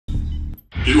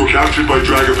You were captured by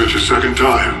Dragovich a second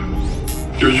time.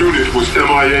 Your unit was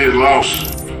MIA in Laos,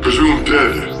 presumed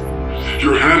dead.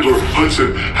 Your handler,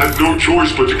 Hudson, had no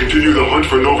choice but to continue the hunt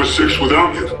for Nova 6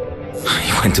 without you.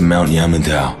 He went to Mount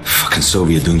Yamantau, fucking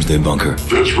Soviet doomsday bunker.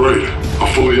 That's right. A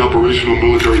fully operational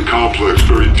military complex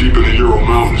buried deep in the Ural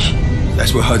Mountains.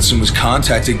 That's where Hudson was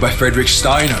contacted by Friedrich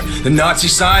Steiner, the Nazi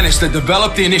scientist that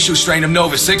developed the initial strain of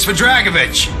Nova 6 for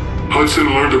Dragovich. Hudson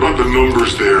learned about the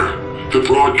numbers there, the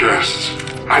broadcasts.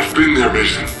 I've been there,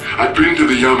 Mason. I've been to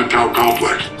the Yamantau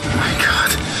complex. Oh my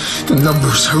God, the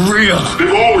numbers are real.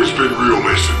 They've always been real,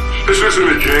 Mason. This isn't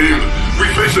a game. We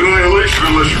face annihilation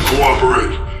unless you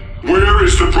cooperate. Where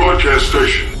is the broadcast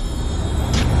station?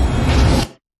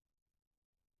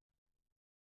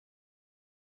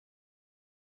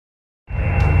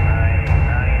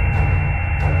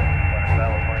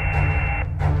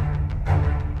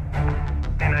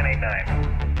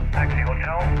 Taxi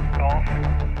Hotel, Golf,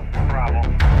 Bravo,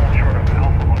 short of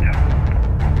Alpha Hotel.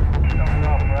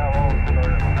 South Bravo, short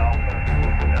of Alpha,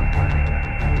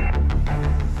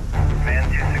 Man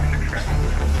 266, correct.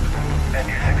 Man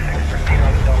 266, proceed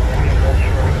on the Delta Romeo,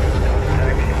 short of Delta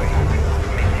taxiway.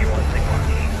 Meet you on St.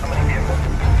 March. How many vehicles?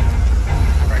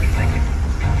 Roger, thank you.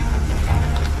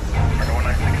 Order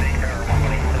 1968, Tower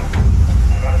 187.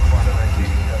 Got it, Quantum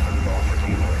 1987, Golf for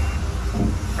Decoy.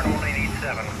 Order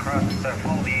 187, cross,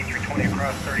 follow the A320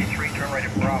 across 33, turn right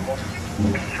at Bravo,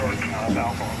 short of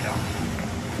Alpha Hotel.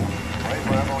 Right,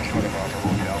 Bravo, short of Alpha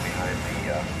Hotel, behind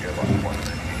the Airbus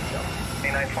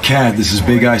 187. CAD, this is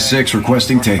Big I-6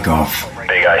 requesting takeoff.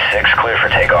 Big I-6, clear for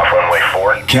takeoff, runway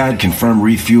 4. CAD, confirm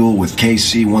refuel with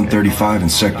KC-135 in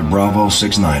Sector Bravo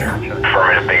 69er.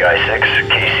 Affirmative, Big I-6.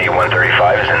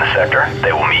 KC-135 is in the sector.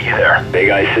 They will meet you there. Big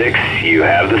I-6, you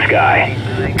have the sky.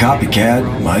 Copy, CAD,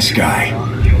 my sky.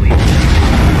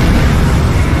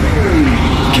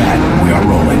 CAD, we are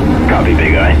rolling. Copy,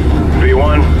 Big I.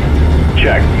 V1,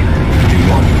 check.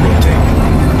 V1, rotate.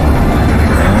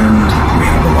 And we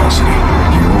have velocity.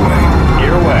 Gear away.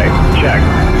 Gear away, check.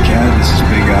 CAD, this is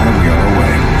Big I, we are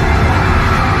away.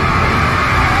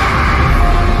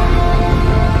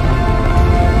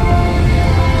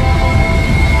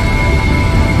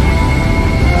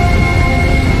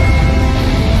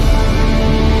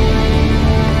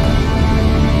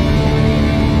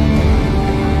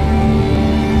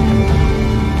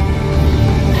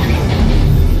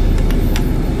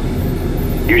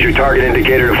 Use your target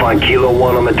indicator to find Kilo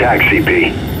 1 on the TAC,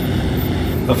 CP.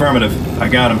 Affirmative. I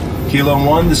got him. Kilo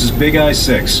 1, this is Big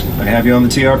I-6. I have you on the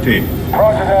TRP.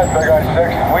 Roger that, Big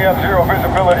I-6. We have zero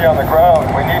visibility on the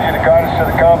ground. We need you to guide us to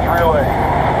the comms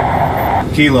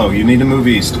relay. Kilo, you need to move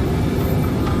east.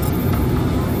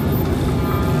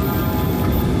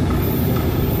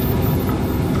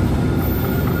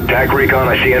 TAC recon,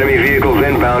 I see enemy vehicles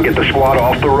inbound. Get the squad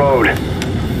off the road.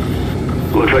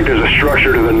 Looks like there's a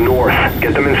structure to the north.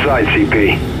 Get them inside,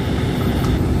 CP.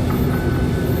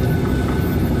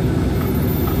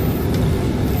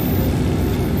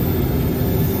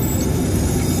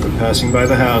 We're passing by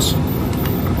the house.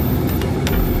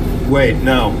 Wait,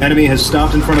 no. Enemy has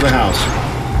stopped in front of the house.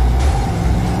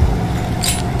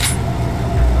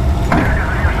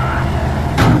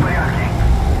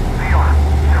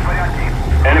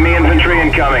 Enemy infantry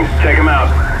incoming. Take them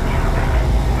out.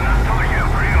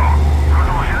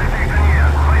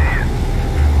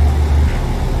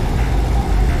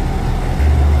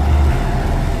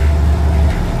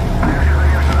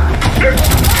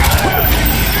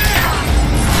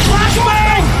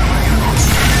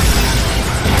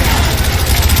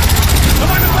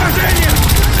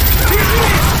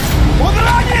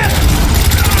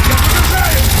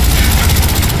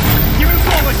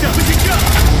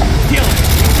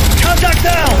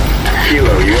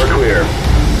 Kilo, you are clear.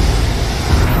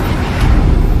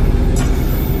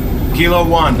 Kilo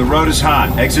 1, the road is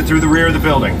hot. Exit through the rear of the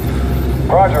building.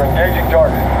 Roger, engaging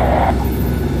target.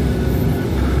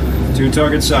 2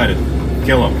 targets sighted.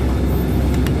 Kill him.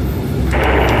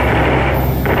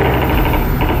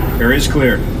 Area's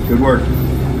clear. Good work.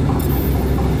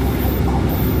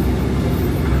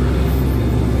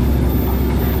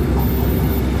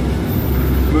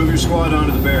 Move your squad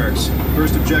onto the barracks.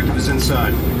 First objective is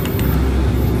inside.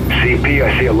 CP,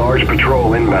 I see a large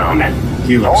patrol inbound.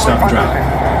 Kilo, stop and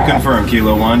drop. Confirm,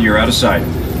 Kilo 1, you're out of sight.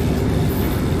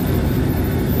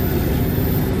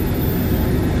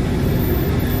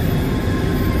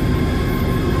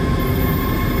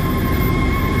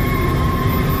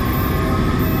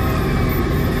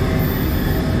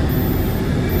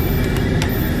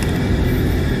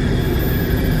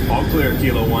 All clear,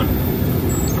 Kilo 1.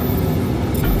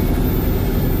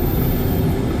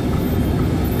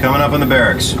 Coming up up in the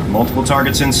barracks. Multiple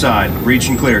targets inside. Breach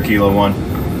and clear, Kilo 1.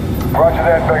 Roger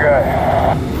that, Big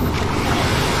Eye.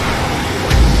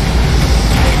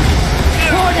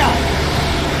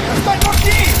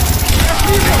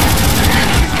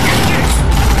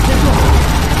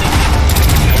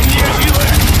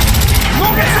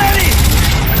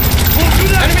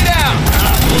 Enemy down!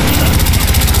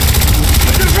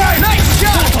 Nice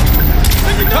shot!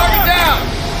 Target down!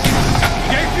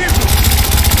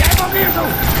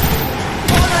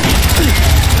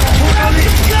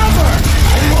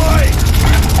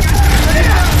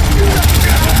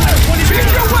 Shoot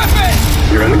your weapon!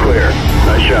 You're in the clear.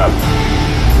 Nice job.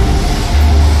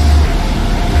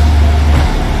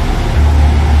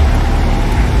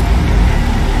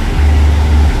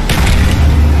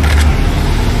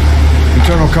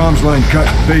 Internal comms line cut.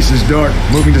 Base is dark.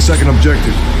 Moving to second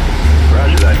objective.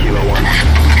 Roger that, Kilo 1.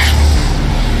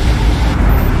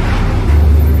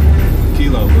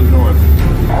 Kilo, move north.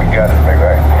 We got it, Big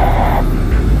Eye.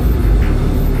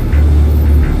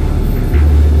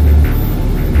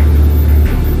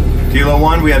 Kilo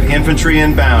 1, we have infantry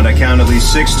inbound. I count at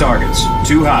least 6 targets.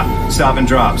 Too hot. Stop and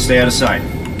drop. Stay out of sight.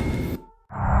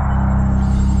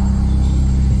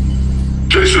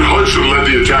 Jason Hudson led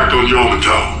the attack on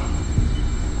Yamato.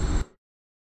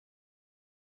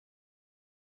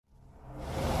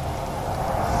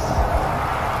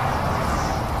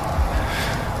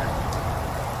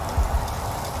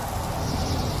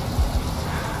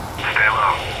 Stay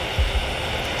low.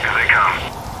 Here they come.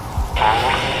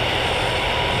 Hold.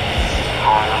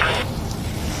 Hold.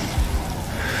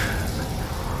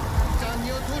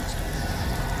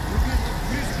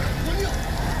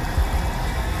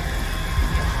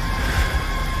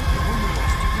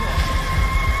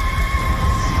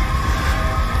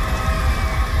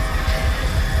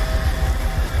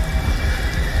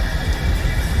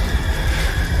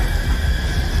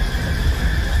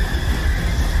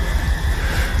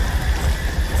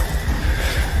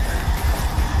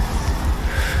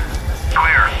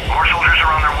 Clear. More soldiers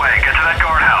are on their way. Get to that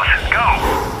guardhouse. Go!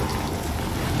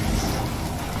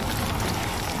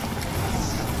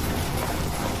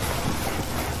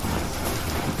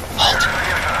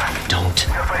 Don't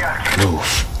move.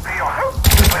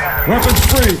 Weapons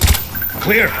free!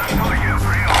 Clear.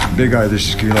 Big Eye, this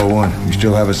is Kilo 1. You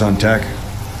still have us on tack?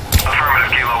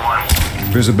 Affirmative, Kilo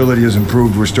 1. Visibility has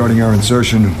improved. We're starting our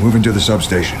insertion. Moving to the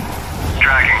substation.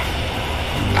 Tracking.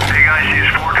 Big Eye sees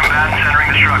 4 combatants entering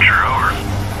the structure. Over.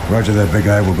 Roger that, Big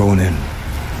Eye. We're going in.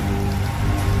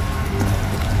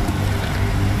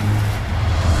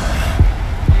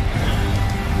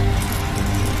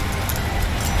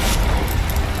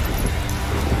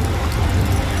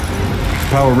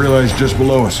 Power relays just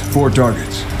below us. 4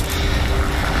 targets.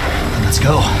 Let's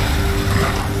go.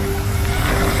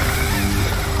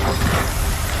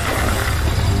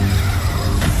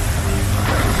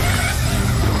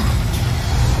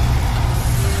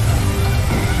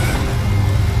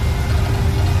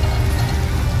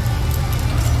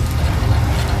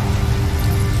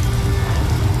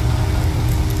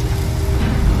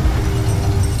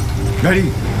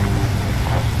 Ready?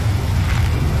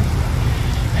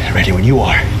 Ready when you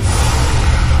are.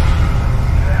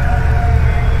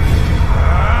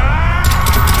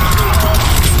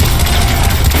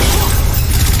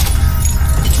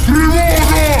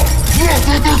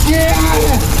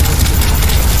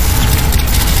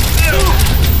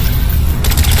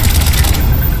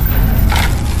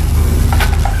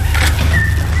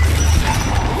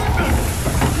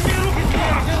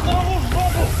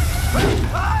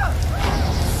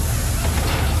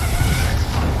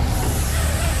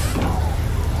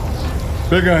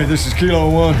 Big Eye, this is Kilo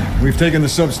 1. We've taken the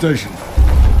substation.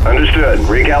 Understood.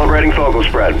 Recalibrating focal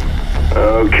spread.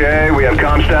 Okay, we have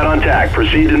Comstat on tack.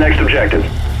 Proceed to next objective.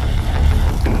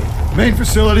 Main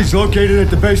facility's located at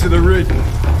the base of the ridge.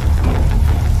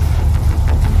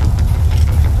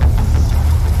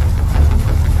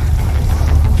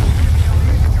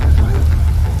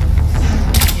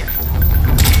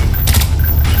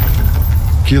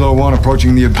 Kilo 1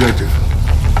 approaching the objective.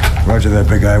 Roger that,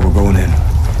 Big Eye. We're going in.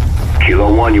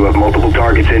 Kilo 1, you have multiple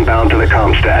targets inbound to the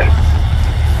Comstat.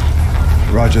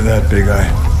 Roger that, Big Eye.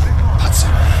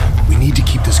 Hudson, we need to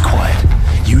keep this quiet.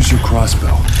 Use your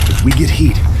crossbow. If we get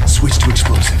heat, switch to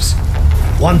explosives.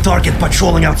 1 target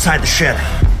patrolling outside the shed.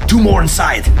 2 more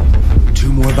inside.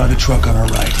 2 more by the truck on our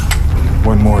right.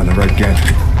 1 more in the right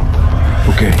gantry.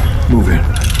 Okay, move in.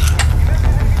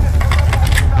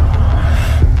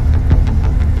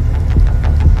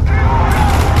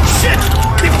 Shit!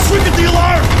 They've triggered the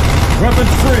alarm!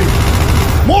 Weapons free!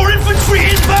 More infantry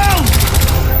inbound!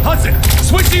 Hudson,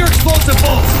 switch to your explosive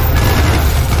bolts!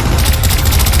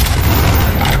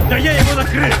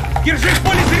 Держи в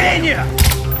поле зрения!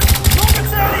 Много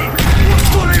целей! Вот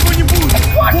скоро его не будет!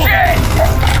 Вот!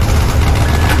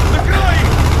 Накрывай их!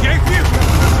 Я их вижу!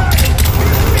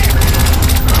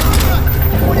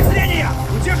 В поле зрения!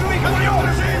 Удерживай их от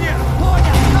поражения!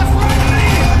 Понял! Нас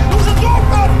нужен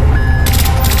доктор!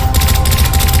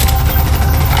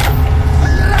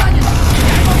 Ранен!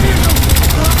 Я его вижу!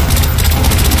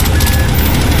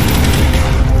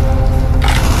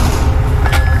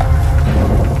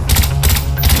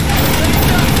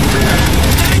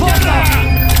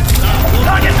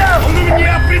 Он у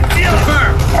меня прицел!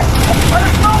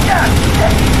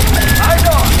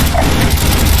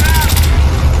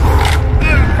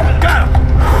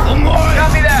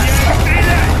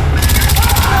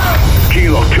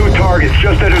 Kilo, 2 targets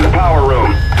just entered the power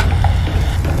room.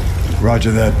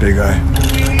 Roger that, Big Eye.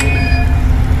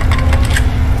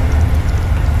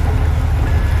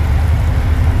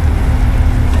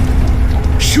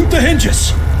 Shoot the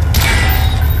hinges!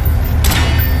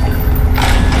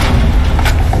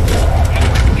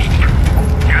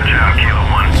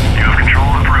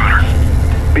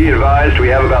 Be advised, we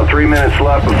have about 3 minutes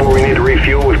left before we need to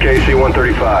refuel with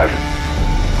KC-135.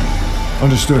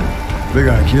 Understood. Big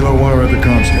Eye, Kilo 1 are at the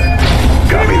comms deck.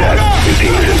 Copy that. Your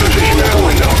team is in position at the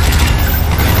window.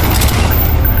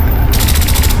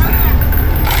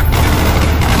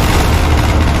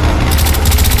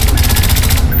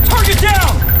 Target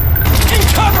down! In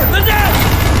cover! The dead!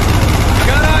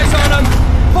 Got eyes on him!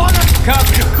 On him!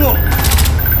 Copy, go!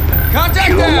 Contact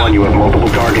Kilo down! 1, you have multiple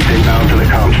targets inbound to the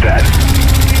Comstat.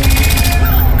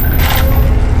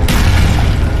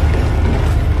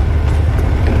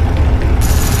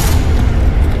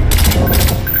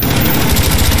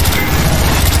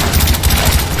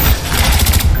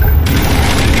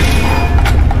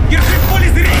 Держи в поле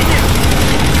зрения!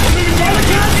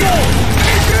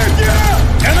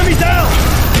 Enemy down!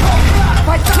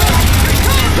 Давай отсюда!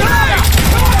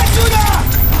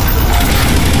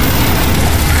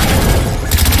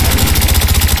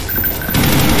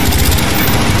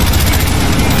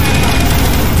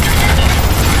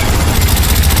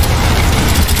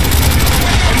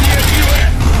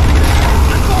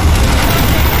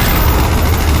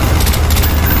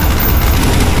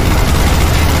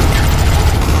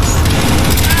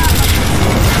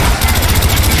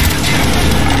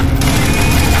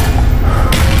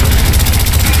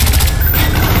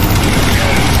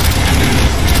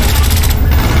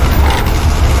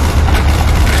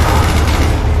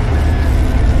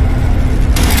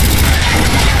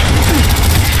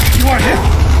 You are hit!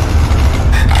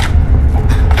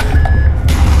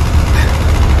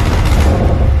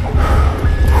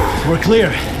 We're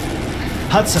clear.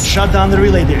 Hudson, shut down the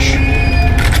relay dish.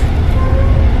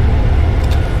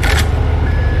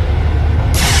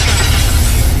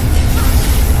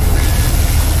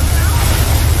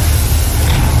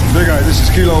 Big Eye, this is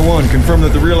Kilo 1. Confirm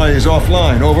that the relay is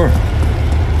offline. Over.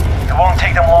 It won't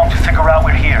take them long to figure out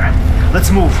we're here. Let's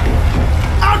move.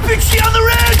 RPG on the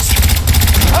ridge!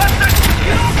 Hudson,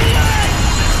 get off the ledge!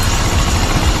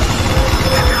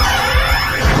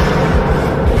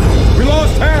 We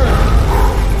lost Harry!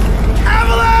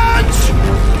 Avalanche!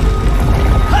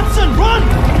 Hudson, run!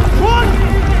 Run!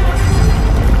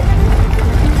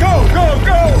 Go, go,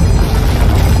 go!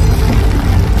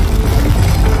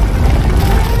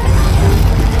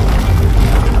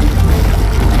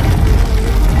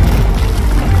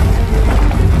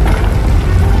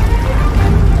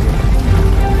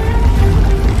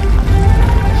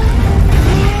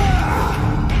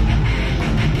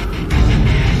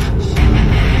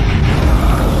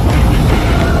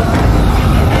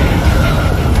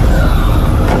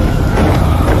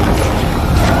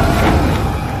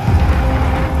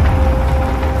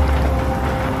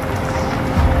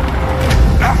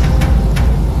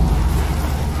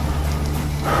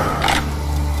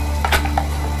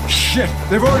 Shit!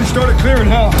 They've already started clearing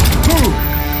house. Move!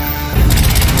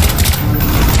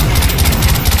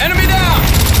 Enemy down!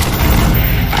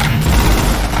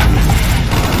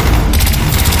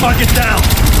 Target down!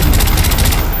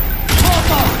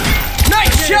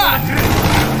 Nice shot!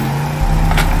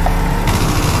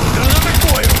 Граната к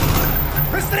бою!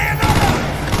 Быстрее надо!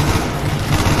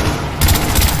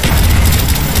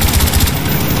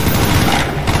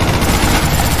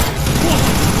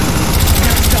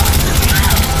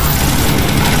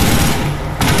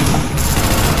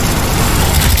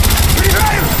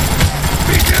 Прикрываю!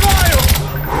 Прикрываю!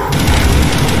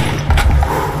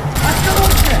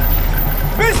 Осторожнее!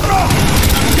 Быстро!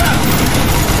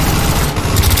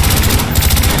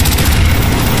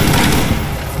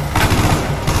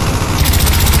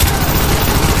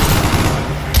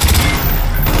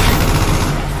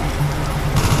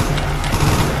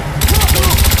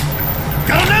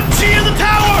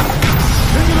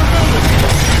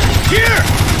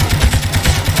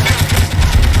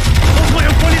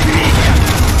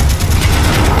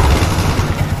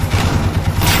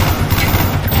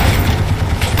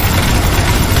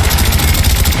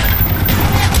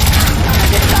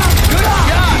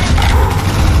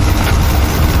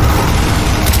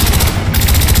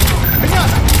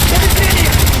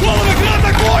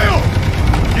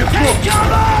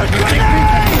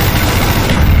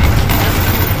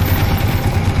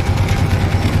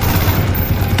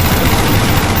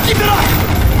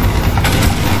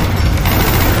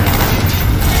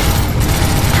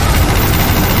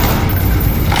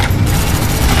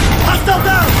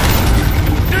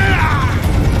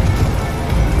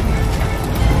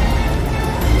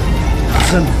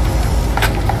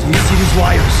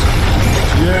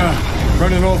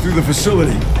 burning all through the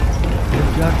facility.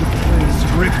 They've got the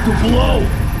place rigged to blow.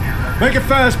 Make it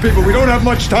fast, people. We don't have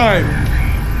much time.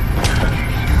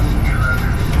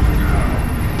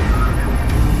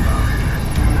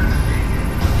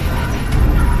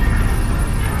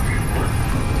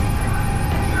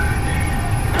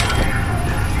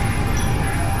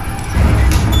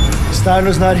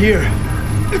 Steiner's not here.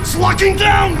 It's locking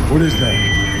down! What is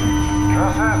that?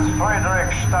 This is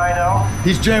Friedrich Steiner.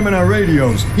 He's jamming our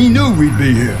radios. He knew we'd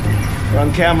be here. We're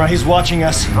on camera. He's watching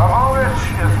us. Dragovich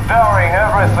is burying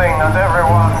everything and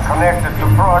everyone connected to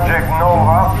Project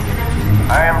Nova.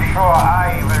 I am sure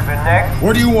I will be next.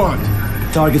 What do you want?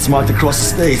 Targets marked across the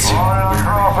states. All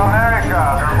across America,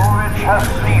 Dragovich has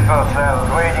sleeper cells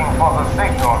waiting for the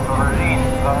signal to release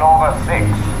the Nova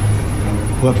 6.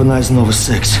 Weaponized Nova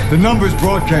 6. The number's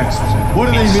broadcast. What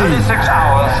do they In mean? 36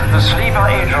 hours, the sleeper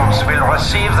agents will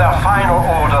receive their final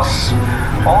orders.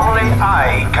 Only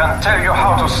I can tell you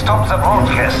how to stop the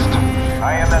broadcast.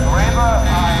 I am at River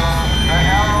Island, the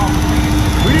Arrow.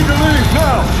 We need to leave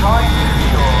now! Choice